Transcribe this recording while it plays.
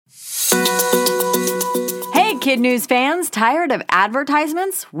Kid News fans, tired of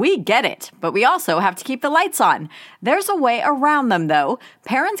advertisements? We get it, but we also have to keep the lights on. There's a way around them, though.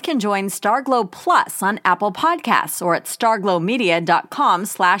 Parents can join Starglow Plus on Apple Podcasts or at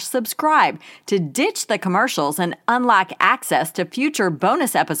starglowmedia.com/subscribe to ditch the commercials and unlock access to future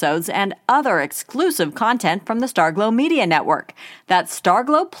bonus episodes and other exclusive content from the Starglow Media Network. That's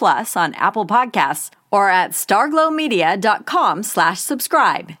Starglow Plus on Apple Podcasts or at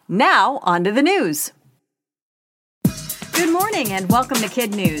starglowmedia.com/subscribe. Now, on to the news. Good morning and welcome to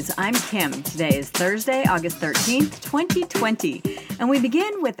Kid News. I'm Kim. Today is Thursday, August 13th, 2020. And we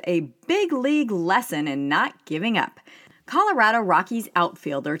begin with a big league lesson in not giving up. Colorado Rockies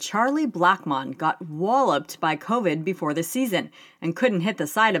outfielder Charlie Blackmon got walloped by COVID before the season and couldn't hit the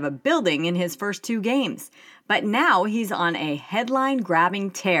side of a building in his first 2 games. But now he's on a headline-grabbing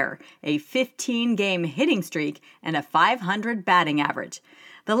tear, a 15-game hitting streak, and a .500 batting average.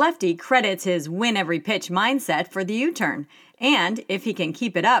 The lefty credits his win-every-pitch mindset for the U-turn, and if he can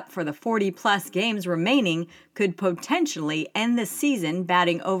keep it up for the 40-plus games remaining, could potentially end the season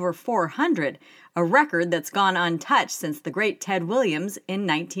batting over .400, a record that's gone untouched since the great Ted Williams in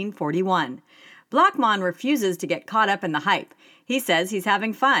 1941. Blackmon refuses to get caught up in the hype. He says he's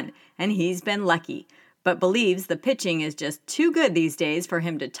having fun, and he's been lucky, but believes the pitching is just too good these days for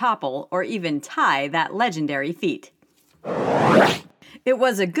him to topple or even tie that legendary feat. It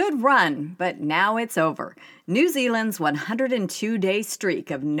was a good run, but now it's over. New Zealand's 102-day streak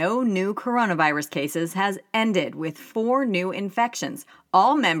of no new coronavirus cases has ended with 4 new infections,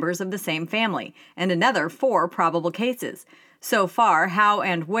 all members of the same family, and another 4 probable cases. So far, how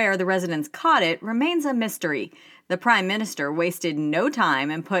and where the residents caught it remains a mystery. The Prime Minister wasted no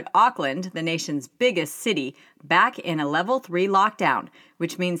time and put Auckland, the nation's biggest city, back in a Level 3 lockdown,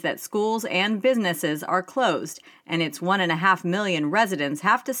 which means that schools and businesses are closed, and its 1.5 million residents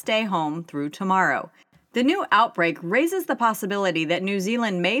have to stay home through tomorrow. The new outbreak raises the possibility that New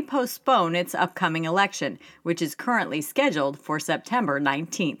Zealand may postpone its upcoming election, which is currently scheduled for September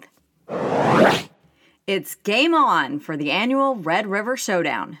 19th. It's game on for the annual Red River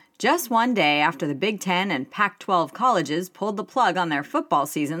Showdown. Just one day after the Big Ten and Pac-12 colleges pulled the plug on their football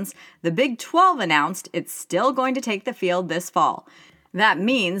seasons, the Big 12 announced it's still going to take the field this fall. That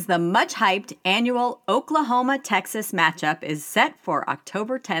means the much-hyped annual Oklahoma-Texas matchup is set for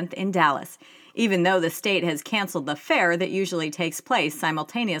October 10th in Dallas, even though the state has canceled the fair that usually takes place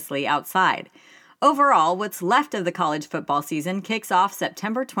simultaneously outside. Overall, what's left of the college football season kicks off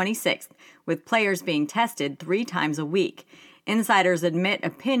September 26th, with players being tested 3 times a week. Insiders admit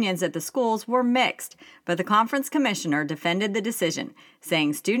opinions at the schools were mixed, but the conference commissioner defended the decision,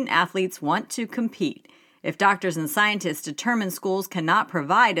 saying student-athletes want to compete. If doctors and scientists determine schools cannot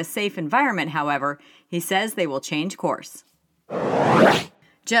provide a safe environment, however, he says they will change course.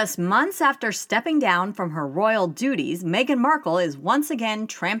 Just months after stepping down from her royal duties, Meghan Markle is once again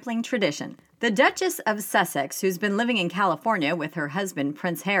trampling tradition. The Duchess of Sussex, who's been living in California with her husband,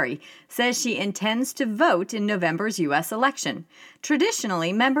 Prince Harry, says she intends to vote in November's U.S. election.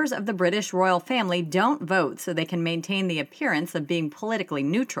 Traditionally, members of the British royal family don't vote so they can maintain the appearance of being politically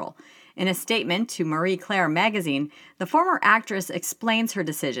neutral. In a statement to Marie Claire magazine, the former actress explains her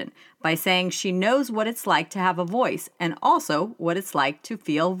decision by saying she knows what it's like to have a voice and also what it's like to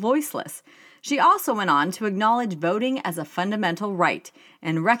feel voiceless. She also went on to acknowledge voting as a fundamental right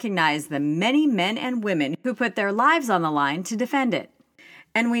and recognize the many men and women who put their lives on the line to defend it.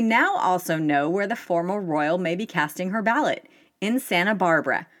 And we now also know where the former royal may be casting her ballot, in Santa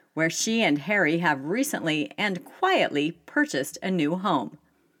Barbara, where she and Harry have recently and quietly purchased a new home.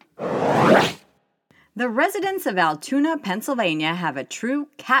 The residents of Altoona, Pennsylvania have a true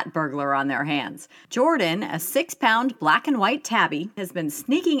cat burglar on their hands. Jordan, a 6-pound black and white tabby, has been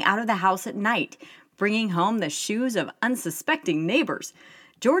sneaking out of the house at night, bringing home the shoes of unsuspecting neighbors.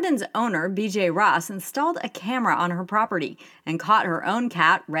 Jordan's owner, BJ Ross, installed a camera on her property and caught her own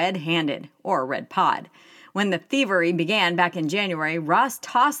cat red-handed, or red-pawed. When the thievery began back in January, Ross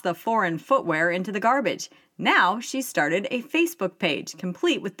tossed the foreign footwear into the garbage. Now she started a Facebook page,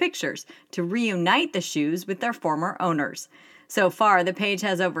 complete with pictures, to reunite the shoes with their former owners. So far, the page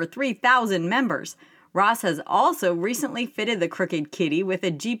has over 3,000 members. Ross has also recently fitted the crooked kitty with a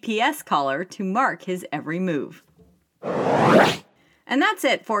GPS collar to mark his every move. And that's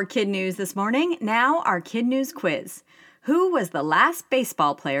it for Kid News this morning. Now our Kid News quiz. Who was the last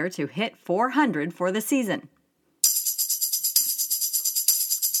baseball player to hit .400 for the season?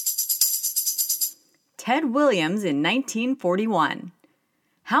 Ted Williams in 1941.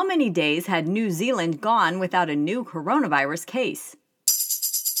 How many days had New Zealand gone without a new coronavirus case?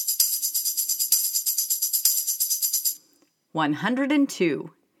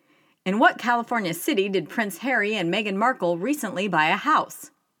 102. In what California city did Prince Harry and Meghan Markle recently buy a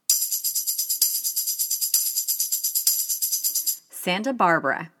house? Santa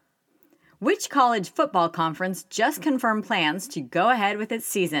Barbara. Which college football conference just confirmed plans to go ahead with its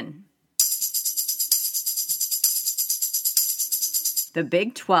season? The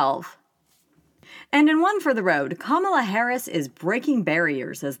Big 12. And in one for the road, Kamala Harris is breaking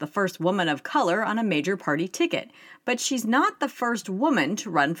barriers as the first woman of color on a major party ticket. But she's not the first woman to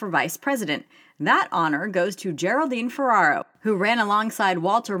run for vice president. That honor goes to Geraldine Ferraro, who ran alongside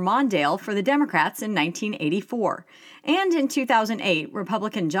Walter Mondale for the Democrats in 1984. And in 2008,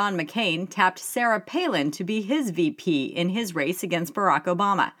 Republican John McCain tapped Sarah Palin to be his VP in his race against Barack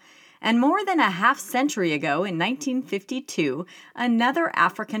Obama. And more than a half century ago, in 1952, another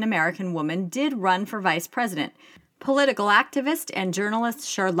African-American woman did run for vice president, political activist and journalist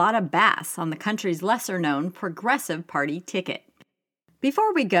Charlotta Bass on the country's lesser-known Progressive Party ticket.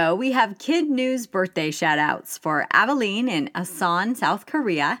 Before we go, we have Kid News birthday shout-outs for Aveline in Asan, South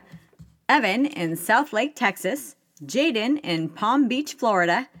Korea, Evan in South Lake, Texas, Jaden in Palm Beach,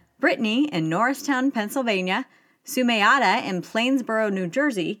 Florida, Brittany in Norristown, Pennsylvania, Sumayata in Plainsboro, New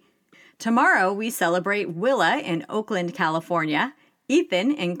Jersey. Tomorrow, we celebrate Willa in Oakland, California,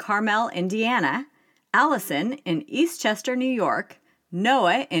 Ethan in Carmel, Indiana, Allison in Eastchester, New York,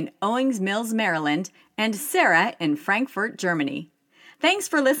 Noah in Owings Mills, Maryland, and Sarah in Frankfurt, Germany. Thanks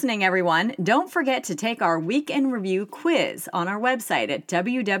for listening, everyone. Don't forget to take our Week in Review quiz on our website at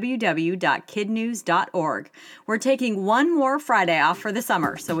www.kidnews.org. We're taking one more Friday off for the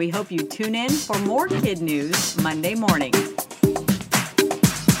summer, so we hope you tune in for more Kid News Monday morning.